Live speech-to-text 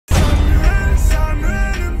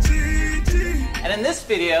this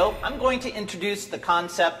video, I'm going to introduce the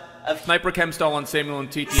concept of Sniper Chem stall on Samuel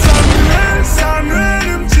Umtiti.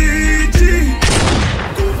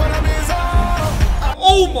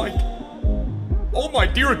 Oh my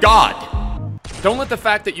dear God. Don't let the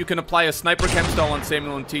fact that you can apply a Sniper Chem stall on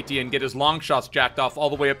Samuel Umtiti and get his long shots jacked off all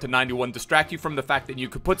the way up to 91 distract you from the fact that you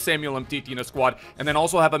could put Samuel Umtiti in a squad and then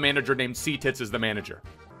also have a manager named C-Tits as the manager.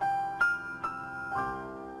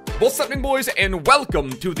 What's happening, boys, and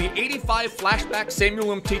welcome to the 85 flashback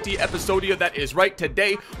Samuel Umtiti episodia that is right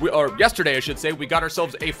today, or yesterday I should say, we got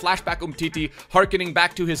ourselves a flashback Umtiti harkening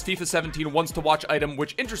back to his FIFA 17 once to watch item,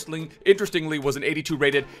 which interestingly was an 82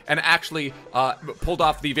 rated and actually pulled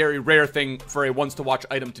off the very rare thing for a once to watch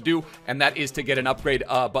item to do, and that is to get an upgrade.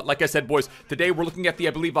 But like I said, boys, today we're looking at the,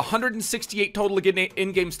 I believe, 168 total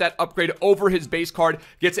in-game stat upgrade over his base card,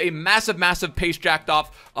 gets a massive pace jacked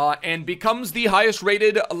off, and becomes the highest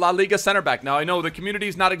rated La Liga center back. Now, I know the community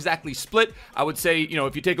is not exactly split. I would say, you know,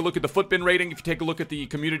 if you take a look at the footbin rating, if you take a look at the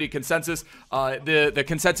community consensus, the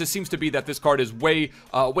consensus seems to be that this card is way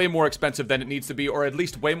more expensive than it needs to be, or at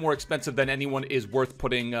least way more expensive than anyone is worth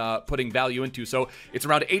putting value into. So it's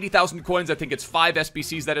around 80,000 coins. I think it's 5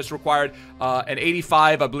 SBCs that is required, an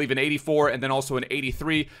 85, I believe an 84, and then also an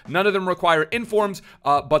 83. None of them require informs,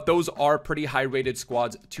 but those are pretty high rated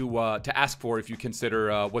squads to ask for if you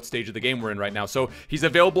consider what stage of the game we're in right now. So he's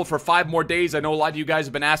available for 5 more days. I know a lot of you guys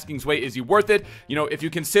have been asking, Zway, is he worth it? You know, if you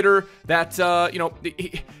consider that, you know,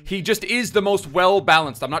 he just is the most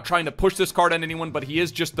well-balanced. I'm not trying to push this card on anyone, but he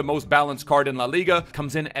is just the most balanced card in La Liga.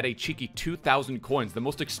 Comes in at a cheeky 2,000 coins. The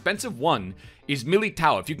most expensive one is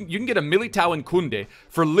Militao. If you can get a Militao and Kunde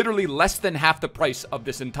for literally less than half the price of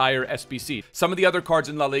this entire SBC. Some of the other cards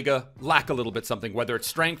in La Liga lack a little bit something, whether it's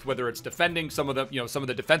strength, whether it's defending, some of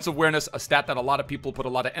the defensive awareness, a stat that a lot of people put a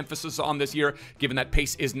lot of emphasis on this year, given that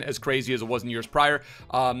pace isn't as crazy as it was in years prior,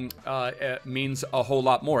 means a whole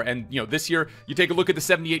lot more. And you know, this year you take a look at the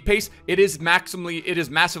 78 pace, it is massively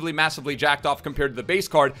jacked off compared to the base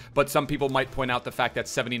card, but some people might point out the fact that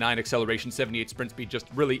 79 acceleration, 78 sprint speed just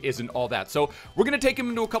really isn't all that. So we're going to take him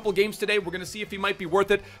into a couple games today. We're going to see if he might be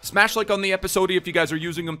worth it. Smash like on the episode if you guys are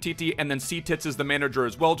using Umtiti, and then C-Tits is the manager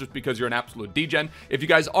as well, just because you're an absolute degen. If you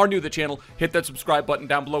guys are new to the channel, hit that subscribe button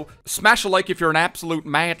down below. Smash a like if you're an absolute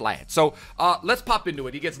mad lad. So let's pop into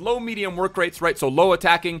it. He gets low, medium work rates, right? So low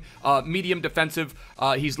attacking, medium defensive.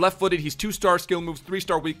 He's left-footed. He's 2-star skill moves,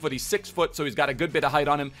 3-star weak foot. He's 6 foot, so he's got a good bit of height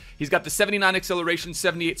on him. He's got the 79 acceleration,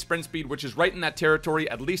 78 sprint speed, which is right in that territory,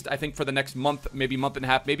 at least I think for the next month, maybe month and a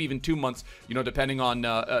half, maybe even 2 months, you know, depending on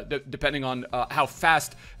how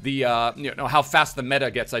fast the how fast the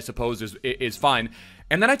meta gets, I suppose, is fine.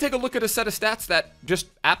 And then I take a look at a set of stats that just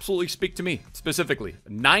absolutely speak to me specifically.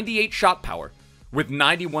 98 shot power with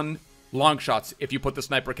 91 long shots if you put the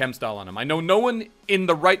Sniper Chem style on him. I know no one in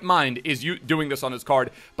the right mind is doing this on his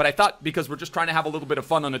card, but I thought, because we're just trying to have a little bit of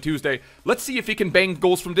fun on a Tuesday, let's see if he can bang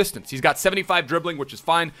goals from distance. He's got 75 dribbling, which is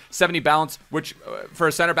fine, 70 balance, which for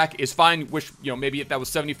a center back is fine. Wish, you know, maybe if that was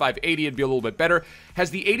 75, 80, it'd be a little bit better.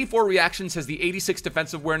 Has the 84 reactions, has the 86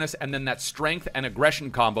 defensive awareness, and then that strength and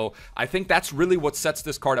aggression combo. I think that's really what sets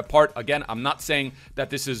this card apart. Again, I'm not saying that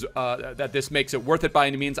this is that this makes it worth it by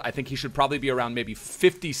any means. I think he should probably be around maybe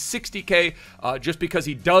 50, 60K, just because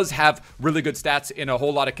he does have really good stats in a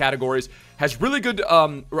whole lot of categories. Has really good,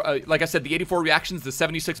 like I said, the 84 reactions, the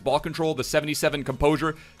 76 ball control, the 77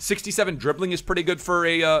 composure, 67 dribbling is pretty good for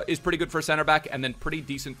a center back, and then pretty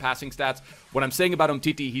decent passing stats. What I'm saying about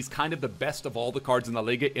Umtiti, he's kind of the best of all the cards in the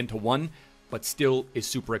Liga into one, but still is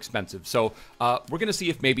super expensive. So we're gonna see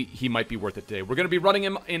if maybe he might be worth it today. We're gonna be running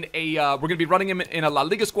him in a La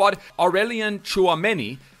Liga squad. Aurelien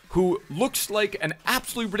Tchouameni, who looks like an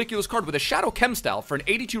absolutely ridiculous card with a Shadow Chem style for an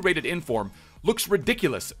 82 rated inform. Looks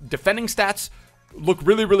ridiculous. Defending stats look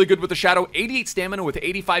really good with the Shadow. 88 stamina with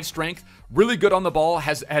 85 strength. Really good on the ball.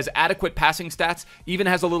 Has adequate passing stats. Even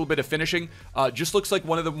has a little bit of finishing. Just looks like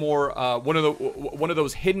one of the more one of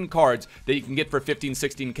those hidden cards that you can get for 15,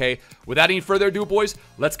 16K. Without any further ado, boys,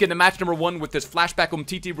 let's get into match number 1 with this flashback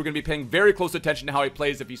Umtiti. We're going to be paying very close attention to how he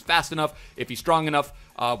plays, if he's fast enough, if he's strong enough,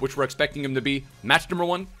 which we're expecting him to be. Match number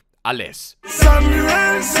 1. Alles.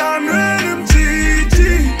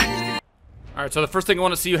 Alright, so the first thing I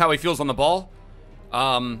want to see how he feels on the ball.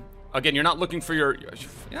 Again, you're not looking for your...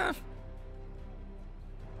 Yeah.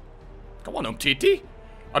 Come on, Umtiti.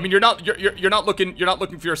 I mean, you're not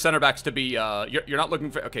looking for your center backs to be you're not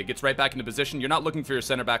looking for... Okay, gets right back into position. You're not looking for your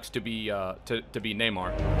center backs to be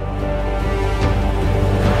Neymar.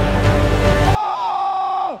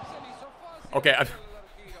 Okay.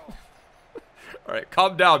 All right,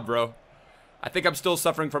 calm down, bro. I think I'm still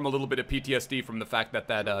suffering from a little bit of PTSD from the fact that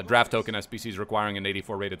that draft token SBC is requiring an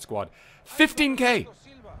 84 rated squad. 15K. All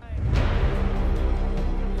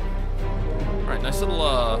right, nice little,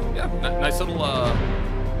 yeah, nice little,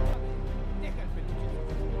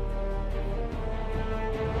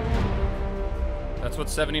 that's what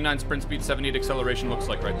 79 sprint speed, 78 acceleration looks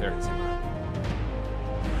like right there.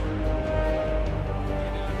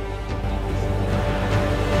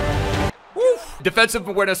 Defensive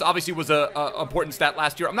awareness obviously was a important stat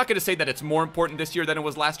last year. I'm not going to say that it's more important this year than it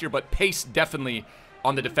was last year, but pace definitely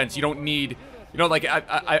on the defense. You don't need, you know, like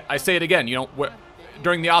I say it again, you know,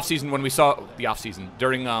 during the offseason when we saw the offseason,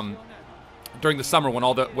 during the summer when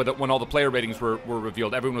all the player ratings were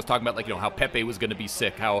revealed, everyone was talking about, like, you know, how Pepe was going to be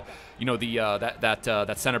sick, how, you know, the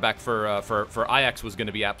that center back for Ajax was going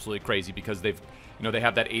to be absolutely crazy because they've, you know, they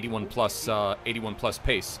have that 81 plus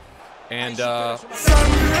pace. And just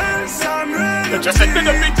admit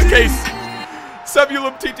to beat the case.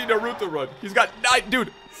 Samuel Umtiti Naruto run. He's got 9,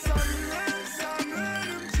 dude.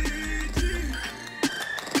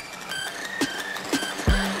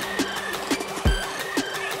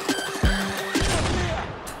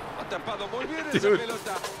 Dude.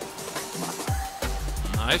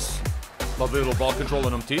 Nice. Lovely little ball control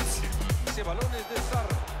on Umtiti.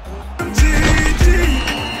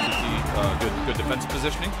 Good defensive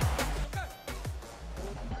positioning.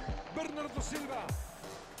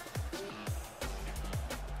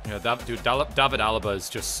 Yeah, David Alaba is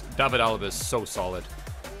just, David Alaba is so solid.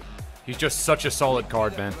 He's just such a solid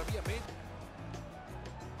card, man.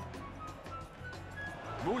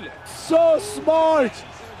 So smart!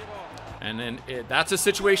 And then that's a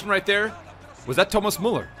situation right there. Was that Thomas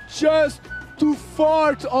Muller? Just to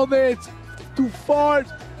fart on it! To fart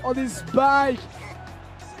on his bike!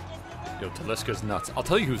 Yo, Talisca's nuts. I'll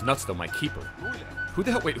tell you who's nuts, though, my keeper. Who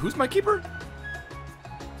the hell? Wait, who's my keeper?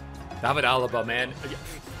 David Alaba, man.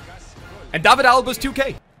 And David Alaba's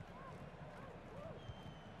 2K.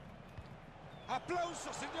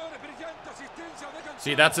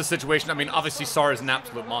 See, that's a situation. I mean, obviously, Sarr is an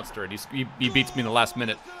absolute monster, and he beats me in the last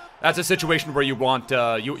minute. That's a situation where you want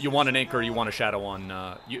you want an anchor, you want a shadow on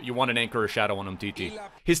you want an anchor or shadow on Umtiti.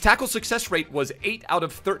 His tackle success rate was 8 out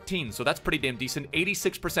of 13, so that's pretty damn decent.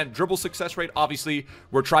 86% dribble success rate. Obviously,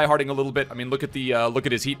 we're tryharding a little bit. I mean, look at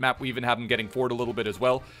his heat map. We even have him getting forward a little bit as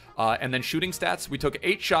well. And then shooting stats, we took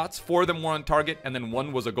 8 shots, 4 of them were on target, and then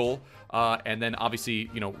 1 was a goal. And then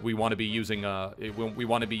obviously, you know, we want to be using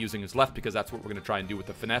his left because that's what we're going to try and do with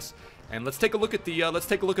the finesse. And let's take a look at the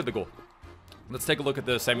goal. Let's take a look at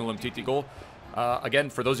the Samuel Umtiti goal. Again,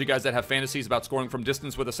 for those of you guys that have fantasies about scoring from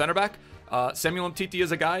distance with a center back, Samuel Umtiti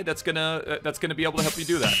is a guy that's gonna be able to help you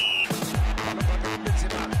do that.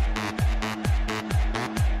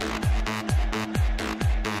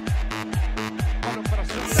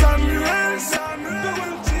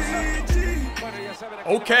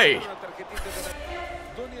 Okay.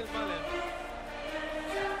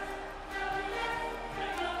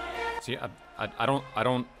 See, I don't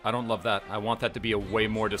love that. I want that to be a way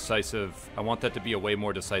more decisive. I want that to be a way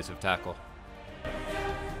more decisive tackle.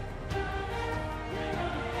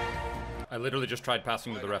 I literally just tried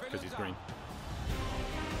passing to the ref because he's green.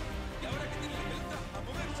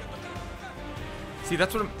 See,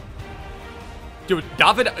 that's what I'm... Dude,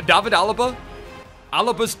 David Alaba?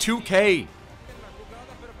 Alaba's 2K.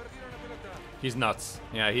 He's nuts.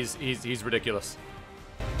 Yeah, he's ridiculous.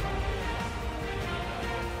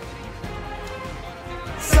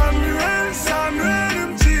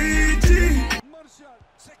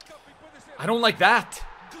 I don't like that.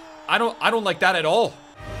 I don't like that at all.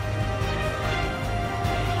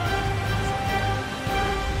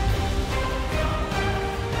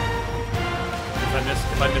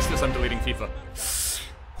 If I miss this, I'm deleting FIFA.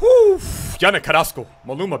 Whew. Yana Carrasco.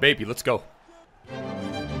 Maluma, baby. Let's go.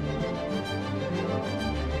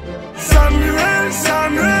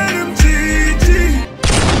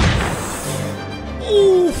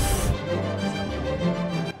 Oof.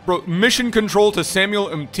 Bro, mission control to Samuel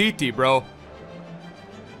Umtiti, bro.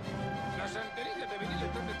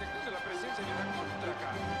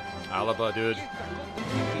 Alaba, dude.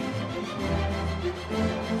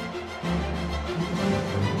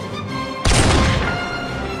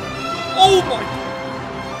 Oh my...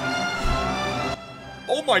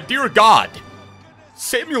 Oh my dear God.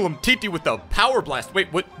 Samuel Umtiti with the power blast.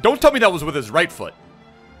 Wait, what? Don't tell me that was with his right foot.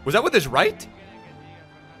 Was that with his right?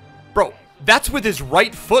 Bro, that's with his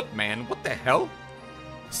right foot, man. What the hell?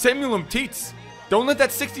 Samuel Umtiti. Don't let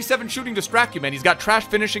that 67 shooting distract you, man. He's got trash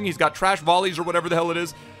finishing. He's got trash volleys or whatever the hell it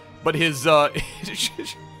is. But his, not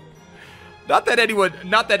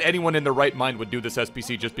that anyone in their right mind would do this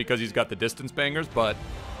SPC just because he's got the distance bangers, but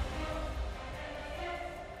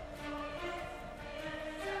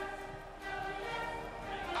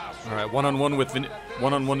All right, one-on-one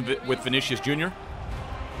with Vinicius Jr.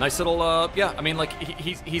 Nice little, yeah. I mean, like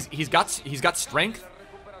he's got strength.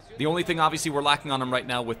 The only thing, obviously, we're lacking on him right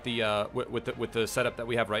now with the setup that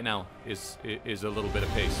we have right now is a little bit of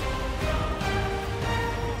pace.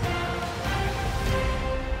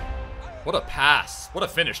 What a pass! What a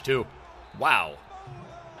finish too! Wow.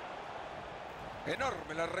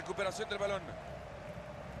 Enorme la recuperación del balón.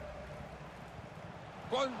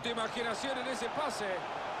 Cuánta imaginación en ese pase.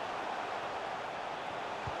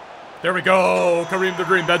 There we go, Karim the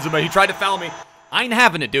Dream Benzema. He tried to foul me. I ain't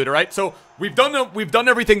having it, dude. All right. So we've done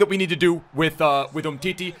everything that we need to do with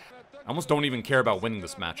Umtiti. I almost don't even care about winning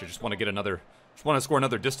this match. I just want to get another. Just want to score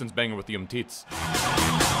another distance banger with the Umtits.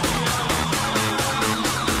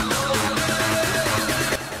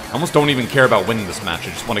 I almost don't even care about winning this match. I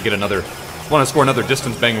just want to get another. Just want to score another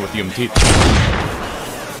distance banger with the Umtits.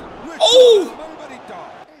 Oh!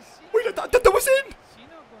 Wait, I thought that was in.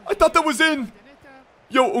 I thought that was in.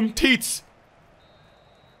 Yo, Umtits.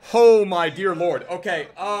 Oh my dear lord. Okay,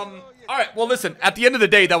 alright, well listen, at the end of the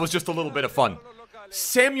day, that was just a little bit of fun.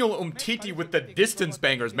 Samuel Umtiti with the distance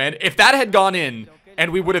bangers, man. If that had gone in,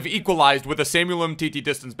 and we would have equalized with a Samuel Umtiti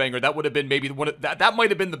distance banger, that would have been maybe one of, that might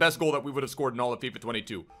have been the best goal that we would have scored in all of FIFA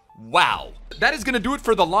 22. Wow. That is going to do it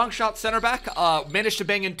for the long shot center back. Managed to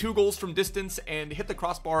bang in 2 goals from distance and hit the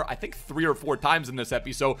crossbar, I think 3 or 4 times in this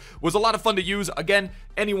epi. So was a lot of fun to use. Again,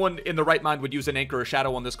 anyone in the right mind would use an anchor or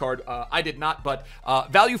shadow on this card. I did not, but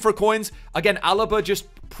value for coins. Again, Alaba just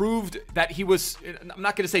proved that he was, I'm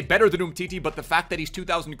not going to say better than Umtiti, but the fact that he's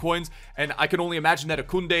 2,000 coins, and I can only imagine that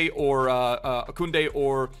Akunde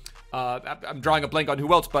or I'm drawing a blank on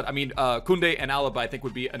who else, but I mean, Koundé and Alaba, I think,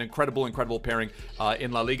 would be an incredible pairing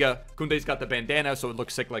in La Liga. Koundé's got the bandana, so it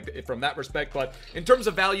looks sick like from that respect. But in terms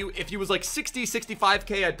of value, if he was like 60,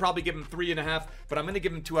 65K, I'd probably give him 3.5, but I'm going to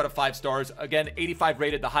give him 2 out of 5 stars. Again, 85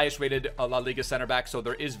 rated, the highest rated La Liga center back, so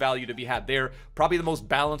there is value to be had there. Probably the most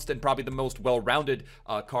balanced and probably the most well-rounded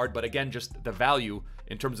card, but again, just the value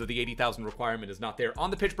in terms of the 80,000 requirement is not there.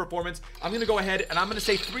 On the pitch performance, I'm going to go ahead and I'm going to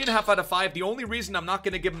say 3.5 out of 5. The only reason I'm not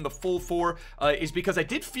going to give him the full 4 is because I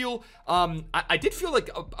did feel I did feel like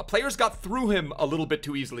players got through him a little bit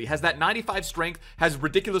too easily. Has that 95 strength, has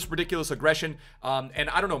ridiculous aggression, and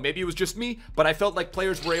I don't know, maybe it was just me, but I felt like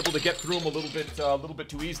players were able to get through him a little bit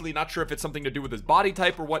too easily. Not sure if it's something to do with his body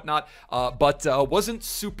type or whatnot, but wasn't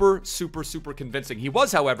super convincing. He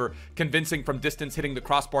was, however, convincing from distance, hitting the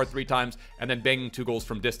crossbar 3 times and then banging 2 goals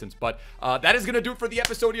from distance. But that is gonna do it for the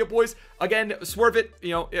episode here, boys. Again, swerve it. You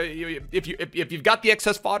know, if you've got the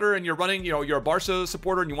excess fodder and you're running, you know, you're a Barca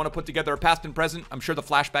supporter and you want to put together a past and present, I'm sure the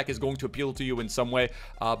flashback is going to appeal to you in some way.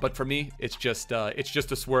 But for me, it's just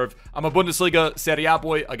a swerve. I'm a Bundesliga Serie A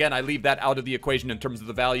boy. Again, I leave that out of the equation in terms of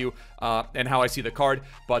the value and how I see the card.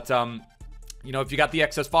 But you know, if you got the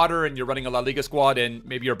excess fodder and you're running a La Liga squad and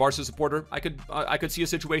maybe you're a Barca supporter, I could see a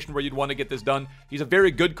situation where you'd want to get this done. He's a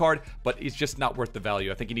very good card, but he's just not worth the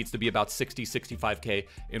value. I think he needs to be about 60, 65K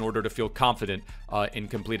in order to feel confident in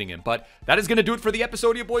completing him. But that is going to do it for the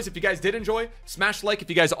episode here, boys. If you guys did enjoy, smash like. If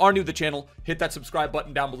you guys are new to the channel, hit that subscribe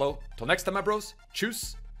button down below. Till next time, my bros.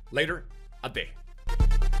 Tschüss. Later. Ade.